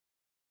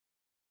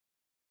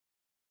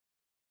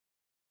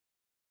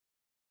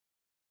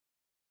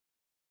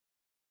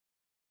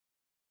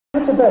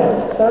What's your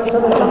best? Don't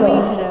tell me your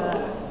best.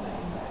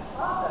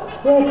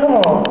 Yeah, come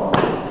on.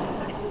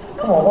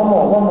 Come on,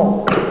 one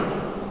more.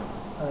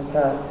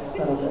 Okay,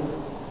 that'll do.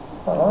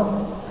 Quite like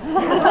it.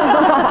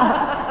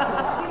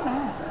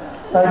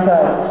 Okay,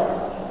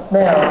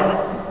 now,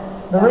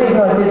 the reason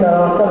I did that,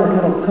 I've got this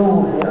little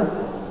tool here.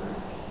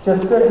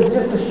 It's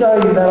just to show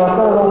you that I've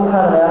got it all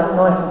cut out,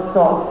 nice and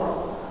soft.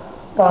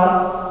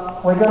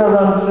 But we're going to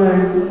run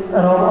through,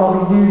 and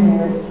I'll be using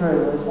this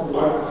through. I just want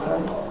to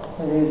demonstrate.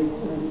 It is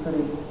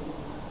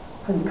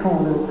pretty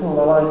cool little tool.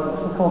 I like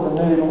it. It's called the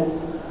noodle.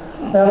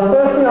 Now, the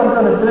first thing I'm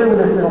going to do with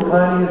this little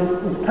pony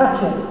is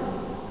catch him.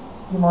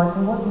 You might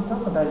think, what's he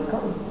talking about? He's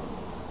got him.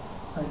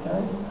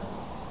 Okay.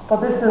 But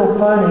this little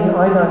pony,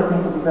 I don't think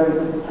will be very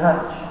good to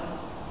catch.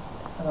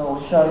 And I'll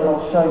show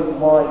you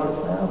why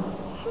just now.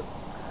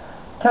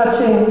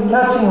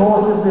 Catching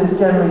horses is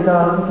generally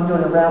done. You can do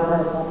it in a round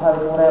tennis or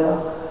paddle or whatever.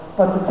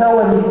 But to tell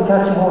whether you can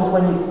catch a horse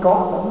when you've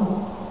got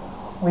them,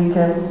 we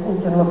can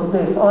look at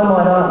this. I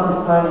might ask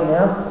this pony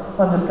now.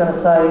 I'm just going to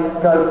say,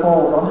 go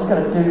forward. I'm just going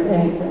to do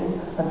anything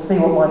and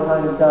see what my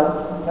pony does.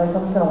 Okay, so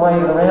I'm just going to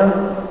wave it around.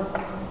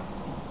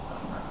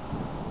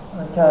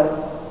 Okay.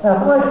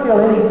 Now, if I feel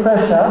any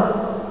pressure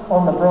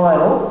on the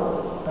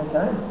bridle,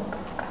 okay.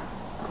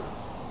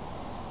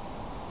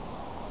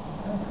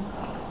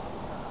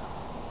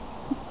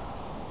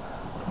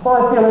 If I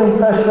feel any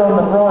pressure on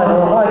the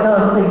bridle, if I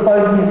can't see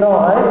both his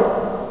eyes,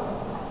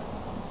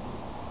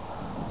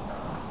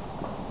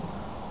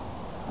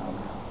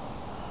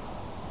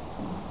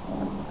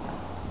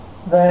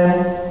 then,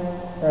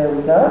 there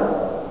we go.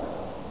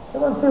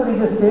 Everyone see what he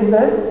just did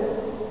then?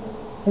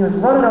 He was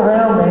running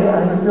around me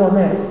and he was doing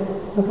this,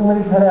 looking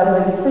with his head out.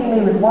 He could see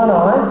me with one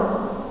eye,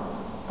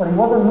 but he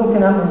wasn't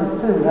looking at me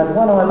with two. He had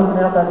one eye looking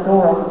out that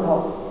door up the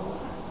top.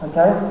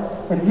 Okay?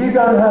 If you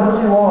don't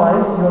have two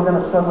eyes, you're going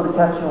to struggle to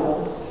catch your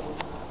horse.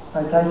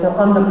 Okay, so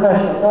under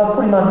pressure. So I'll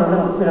put him under a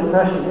little bit of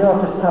pressure here.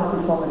 I'll just tap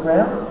this on the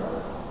ground.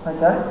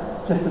 Okay?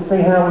 Just to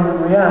see how he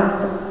would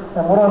react.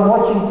 And what I'm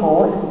watching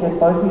for is to get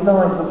both his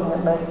eyes looking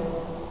at me.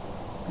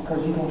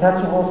 Because you can catch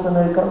a horse when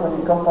you've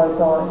got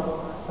both eyes.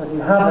 But if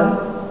you haven't,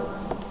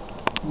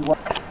 you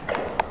won't.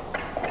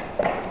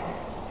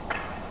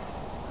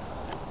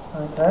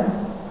 Okay?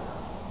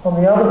 On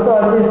the other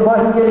side of this, if I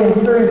can get him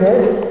through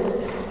this,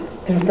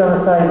 he's going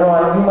to say,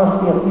 right, you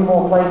must be a few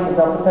more places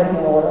up the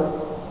pecking order.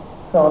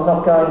 So I'm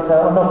not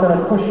going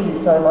to push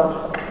you so much.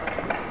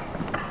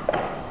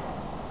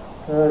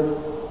 Good.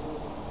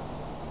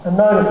 And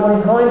notice when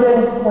his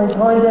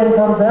hind end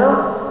comes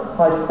out,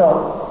 I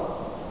stop.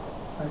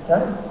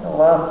 Okay, so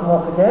I'll ask him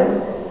off again.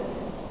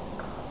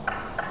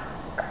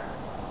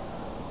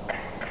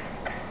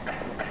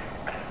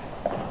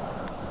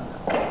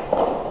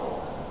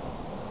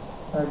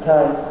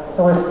 Okay,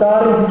 so we're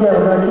starting to get,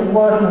 we're going to keep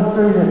working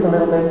through this a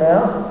little bit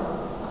now.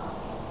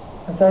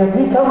 Okay, if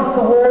he comes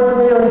towards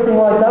me or anything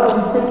like that,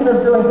 he's thinking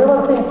of doing,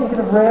 everyone's thinking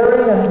of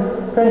rearing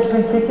and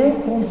potentially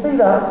kicking. Can you see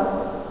that?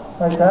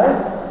 Okay,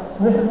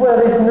 and this is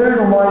where this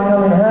noodle might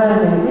come in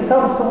handy. If he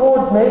comes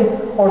towards me,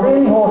 or if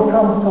any horse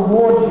comes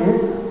towards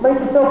you, make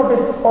yourself a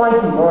bit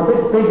spiky or a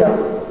bit bigger.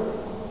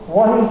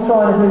 What he's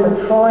trying to do, but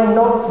try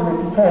not to, if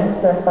you can,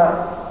 step back.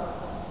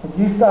 If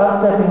you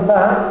start stepping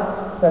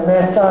back, then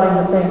they're starting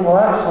to think,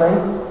 well actually,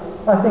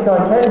 I think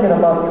I can get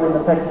above you in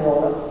the pecking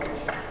order.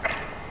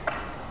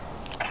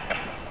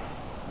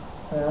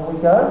 There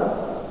we go.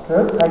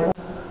 Good.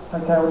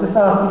 Okay, we'll just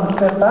ask him to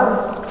step back.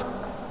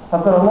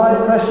 I've got a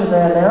light pressure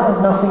there now,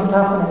 and nothing's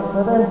happening.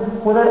 So then,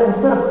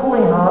 instead of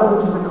pulling harder,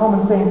 which is a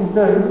common thing to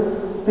do,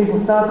 people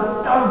start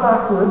to go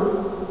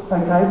backwards.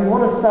 Okay, we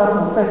want to start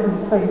to affect his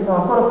feet. So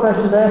I've got a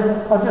pressure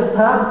there. I'll just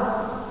tap.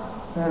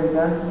 There we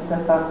go. So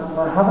step backwards.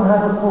 I haven't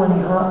had to pull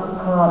any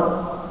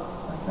harder.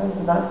 Okay,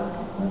 so that's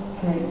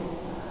key.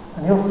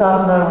 And he'll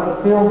start to know when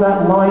he feels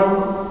that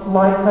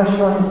light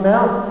pressure on his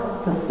mouth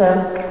to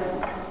step.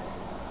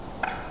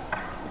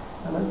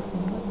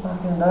 Back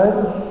end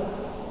over.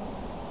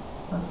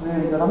 That's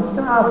really good. I'm just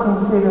going to ask him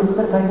to see if he'll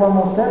take one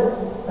more step,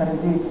 and he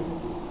did.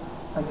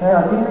 Okay,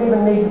 I didn't even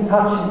need to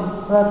touch him,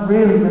 so that's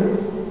really good.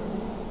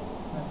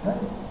 Okay.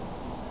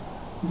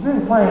 He's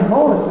really playing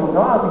ball, this little guy.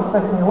 I was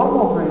expecting a lot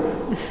more grief.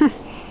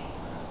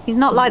 He's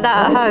not like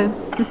that at home.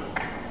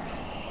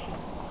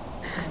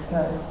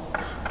 Okay.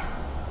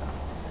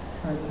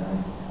 Okay,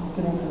 I'm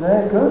getting to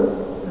there, good.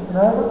 Stepping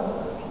over.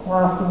 I'll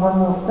ask him one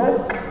more step.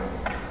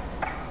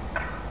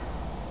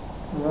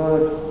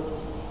 Good.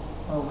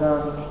 Well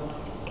done.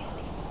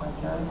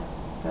 Okay.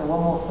 Go one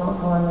more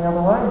time the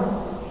other way.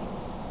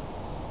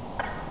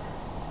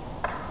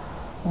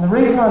 And the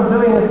reason I'm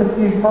doing this a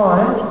few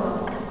times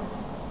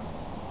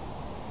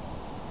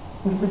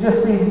is to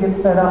just see if he gets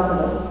fed up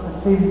with it, and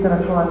see if he's going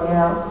to try me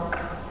out.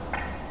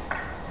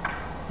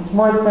 Which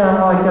might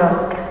sound like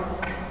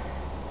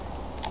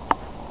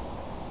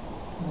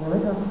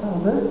really, that'll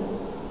do.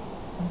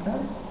 Okay.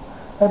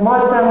 It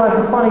might sound like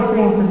a funny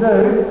thing to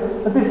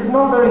do, but this is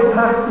not very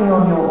taxing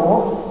on your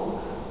horse.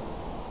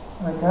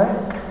 Okay?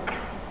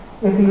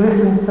 If he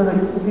listens to the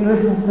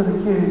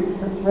cues.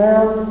 Stretch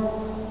round.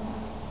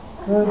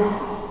 Good.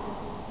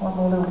 One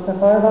more little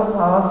step over.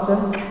 Ask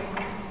him.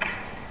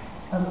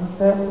 Another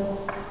step.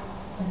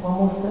 Take one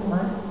more step,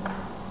 mate.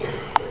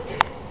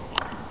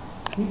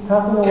 Keep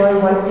tapping away,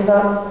 wait for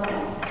that.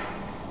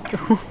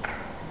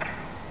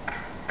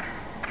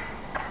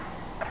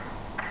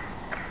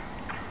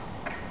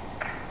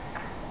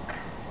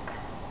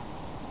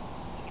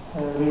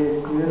 There it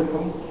is,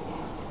 beautiful.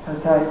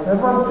 Okay, so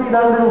everyone see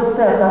that little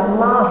step, that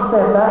last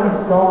step, that is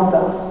gold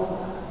dust.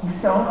 You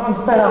say, oh,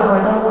 I'm fed up,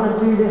 I don't want to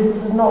do this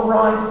is not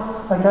right.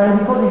 Okay, and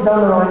because he's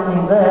done the right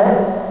thing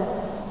there,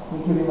 we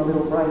give him a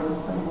little break and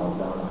say, well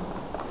done.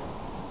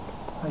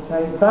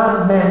 Okay,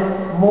 that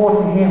meant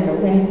more to him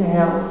than anything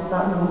else,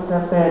 that little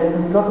step there,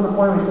 because he got to the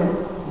point where he said,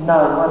 no,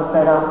 I'm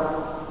fed up.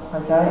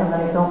 Okay, and then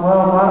he thought,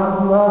 well,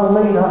 you are the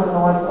leader, so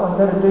I'd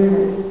better do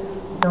this.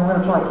 So I'm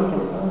going to try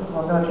kicking first, so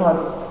I'm going to try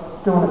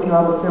doing a few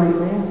other silly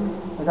things.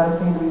 They don't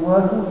seem to be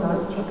working, so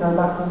let's go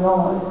back to the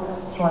old way.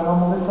 Try one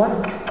more this way.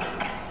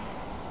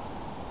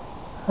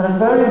 And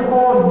it's very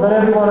important that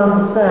everyone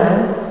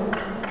understands,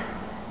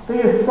 be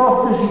as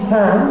soft as you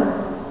can,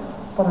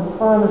 but as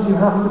firm as you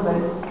have to be.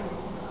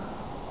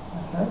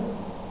 Okay?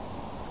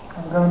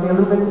 I'm going to be a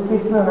little bit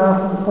particular and ask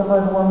you to step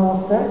over one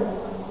more step.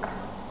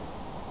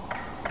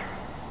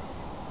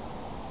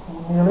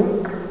 Nearly.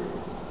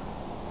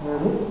 There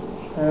it is.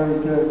 Very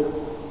good.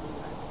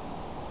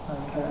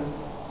 Okay.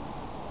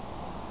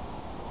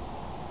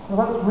 So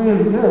that's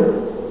really good.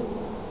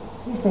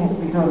 He seems to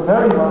be doing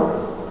very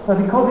well. So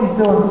because he's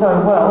doing so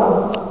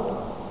well,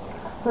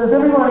 so does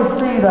everybody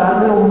see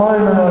that little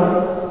moment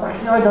of,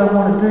 actually I don't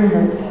want to do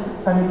this,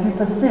 and if you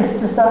persist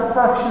just that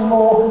fraction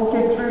more,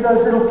 get through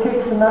those little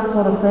kicks and that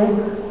sort of thing,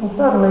 and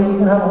suddenly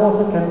you can have a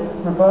horse that can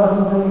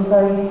reverse until you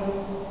say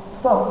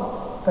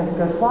stop. They can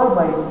go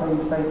sideways until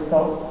you say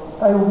stop.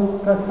 They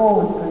will go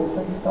forward until you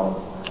say stop.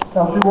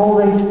 They'll do all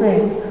these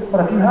things.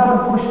 But if you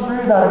haven't pushed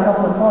through that a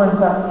couple of times,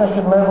 that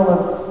second level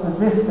of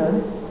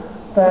resistance,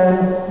 then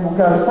you'll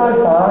go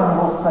so far and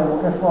you'll say,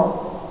 well, guess what?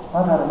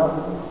 I've had enough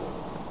of this.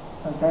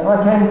 Okay, I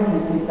can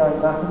keep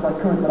going backwards, I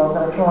could, but I'm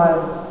going to try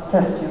and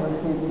test you and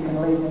see if you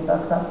can lead me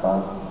back that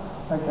far.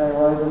 Okay,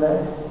 we're over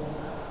there.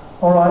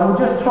 Alright, we'll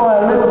just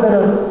try a little bit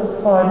of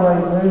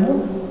sideways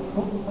movement.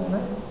 Oops, wait a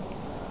minute.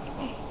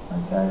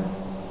 Okay,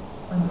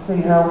 and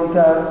see how we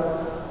go.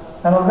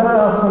 And I'm going to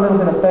ask for a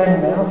little bit of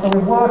bend now. So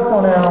we've worked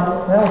on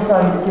now we're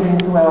starting to get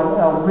into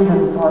our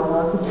rhythm type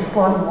work. This is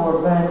slightly more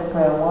advanced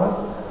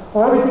groundwork.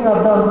 So everything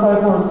I've done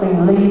so far has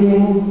been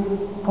leading,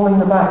 pulling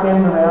the back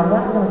end around.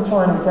 Now we're going to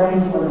try and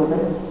engage him a little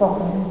bit and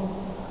soften him.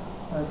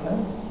 Okay.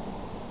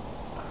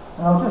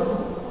 And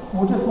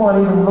we'll just might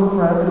even look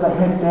for a bit of a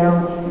head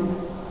down cue.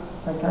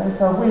 Okay.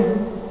 So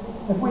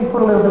if we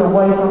put a little bit of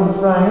weight on his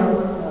rein,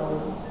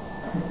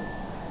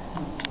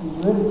 he's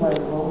really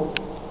playing the ball.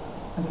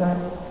 Okay.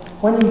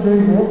 When you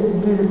do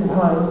this at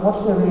home,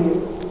 watch their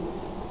ears.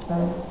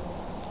 Okay,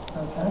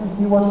 if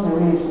you watch their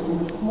ears, you see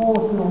the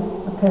smallest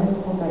little attempt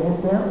to put their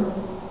head down,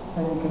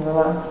 and you can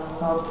relax.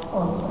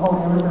 I'm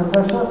holding a little bit of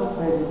pressure.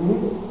 There's his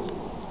ears.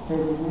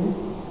 There's his ears.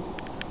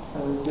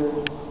 Very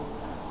good.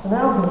 So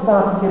now we can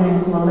start to get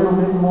into a little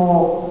bit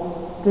more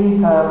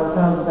detail in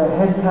terms of their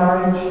head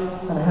carriage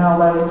and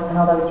how they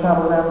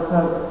travel around the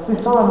circle.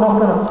 This time I'm not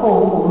going to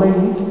pull or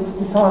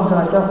lead. This time I'm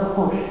going to just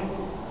push.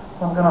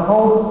 So I'm going to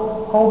hold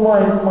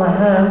my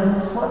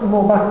hands slightly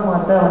more back to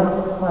my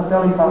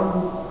belly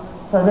button.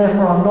 So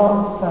therefore I'm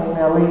not saying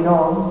now lead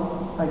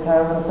on. Okay,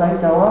 I'm going to say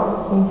go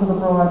up, into the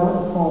bridle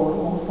and forward,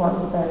 or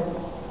slightly bend.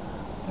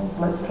 Okay, so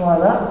let's try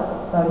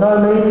that. So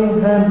no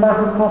leading, hand back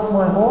across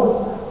my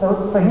horse.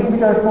 So for him to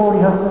go forward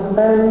he has to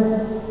bend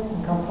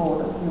and come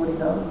forward. Let's see what he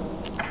does.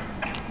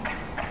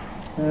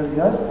 There we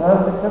go,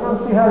 perfect.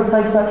 Everyone see how he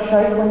takes that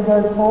shape when he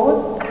goes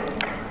forward?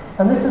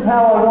 And this is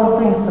how I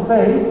want things to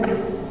be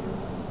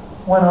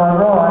when I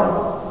ride.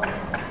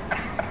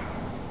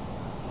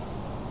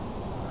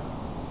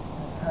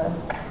 Okay.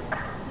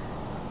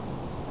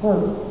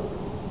 Good.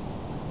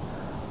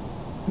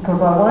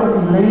 Because I won't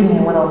be leading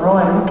you when I'm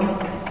riding.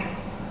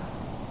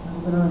 A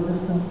little bit of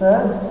resistance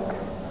there.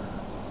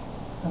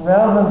 And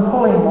rather than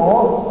pulling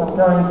more, I'm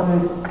going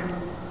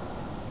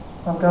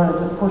to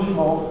just push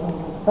more. So we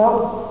can stop,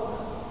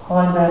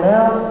 hind end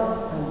out,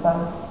 and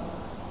back.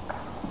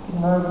 Get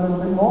him over a little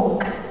bit more.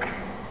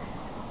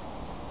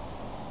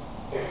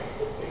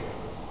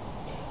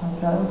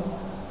 Okay.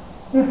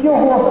 If your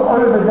horse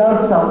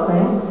overdoes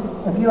something,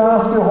 if you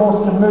ask your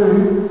horse to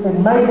move, it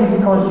may be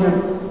because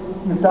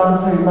you've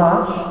done too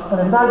much, and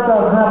if that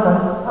does happen,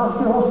 ask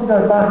your horse to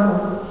go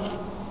backwards.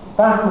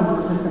 Backwards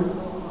is just a...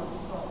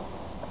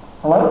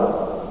 Hello?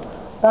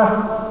 Back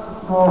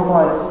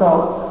glorified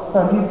stop. So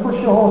if you push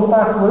your horse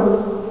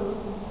backwards,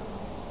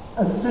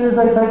 as soon as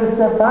they take a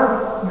step back,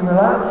 you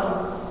relax.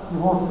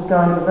 Your horse is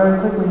going very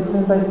quickly. As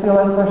soon as they feel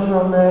that pressure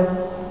on their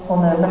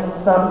neck,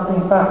 start to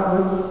think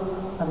backwards,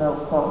 and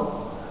they'll stop.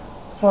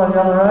 Let's try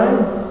the other end.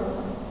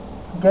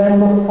 Again,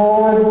 look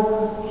forward.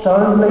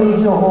 Don't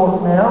lead your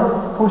horse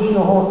now. Push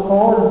your horse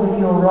forward as if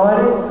you're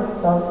riding.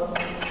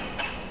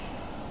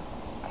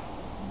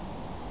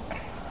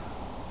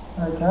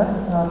 Okay,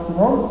 pass him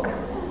on.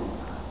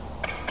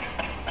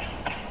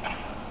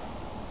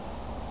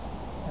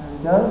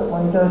 he goes.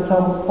 When he goes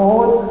tumbles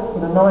forward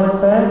with a nice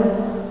bend,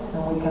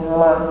 and we can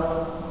relax.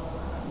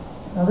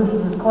 Now this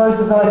is as close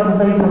as I can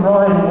be to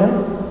riding him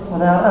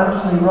without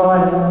actually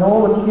riding him, and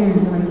all the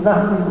cues are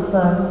exactly the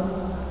same.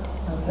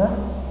 Okay?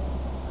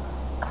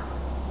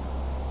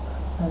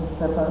 And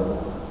step over.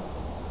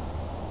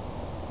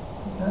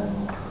 Okay?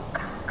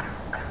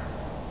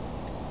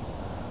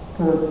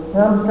 Good.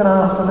 Now I'm just going to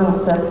ask for a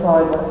little step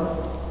sideways.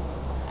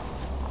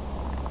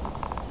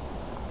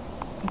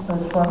 Keep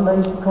those front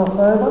legs to cross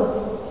over.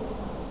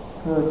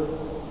 Good.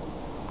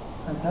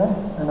 Okay?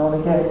 And on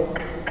again.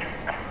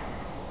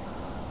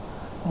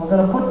 And we're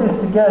going to put this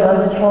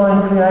together to try and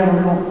create a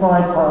little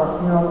side pass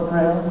here on the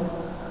ground.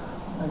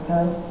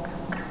 Okay?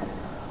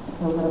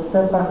 So we're going to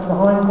step back to the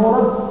hind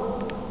quarter.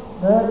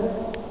 There.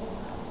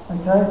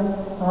 Okay?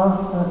 Pass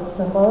to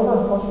step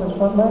over. Watch those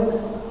front legs.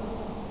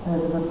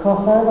 There's a good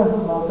crossover.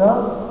 Well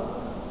done.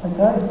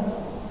 Okay?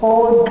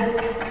 Forward.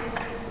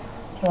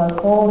 Try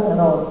forward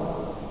and on.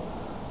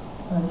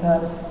 Okay?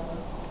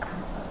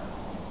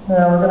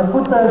 Now we're going to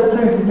put those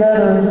two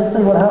together and just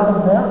see what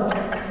happens now.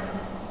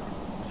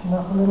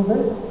 Up a little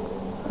bit.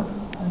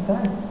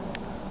 Okay.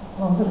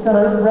 I'm just going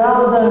to,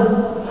 rather than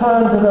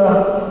turn to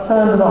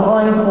the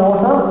hind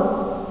quarter,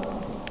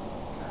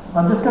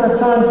 I'm just going to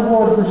turn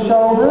towards the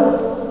shoulders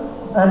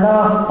and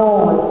ask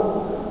forward.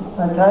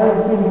 Okay.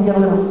 And see if we can get a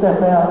little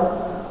step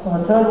out. I'm going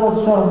to turn towards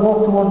the shoulder, walk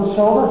towards the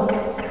shoulder.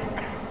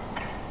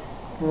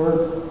 Good.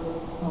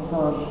 Well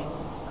done.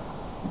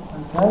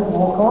 Okay.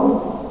 Walk on.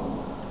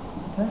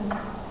 Okay.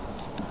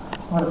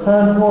 I'm going to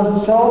turn towards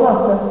the shoulder,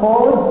 step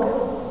forward.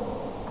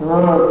 Good.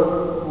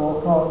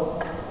 Walk on.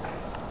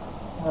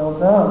 Well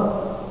done.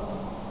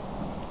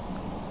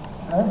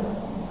 Okay.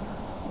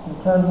 And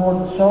turn towards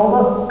the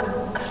shoulder.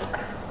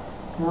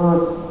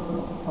 Good.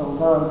 Well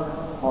done.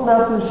 Hold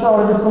out to the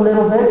shoulder just a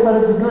little bit, but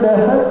it's a good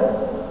effort.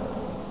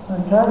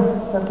 Okay.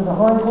 Step to the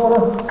hind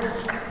quarter.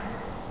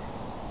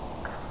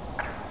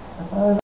 Step over.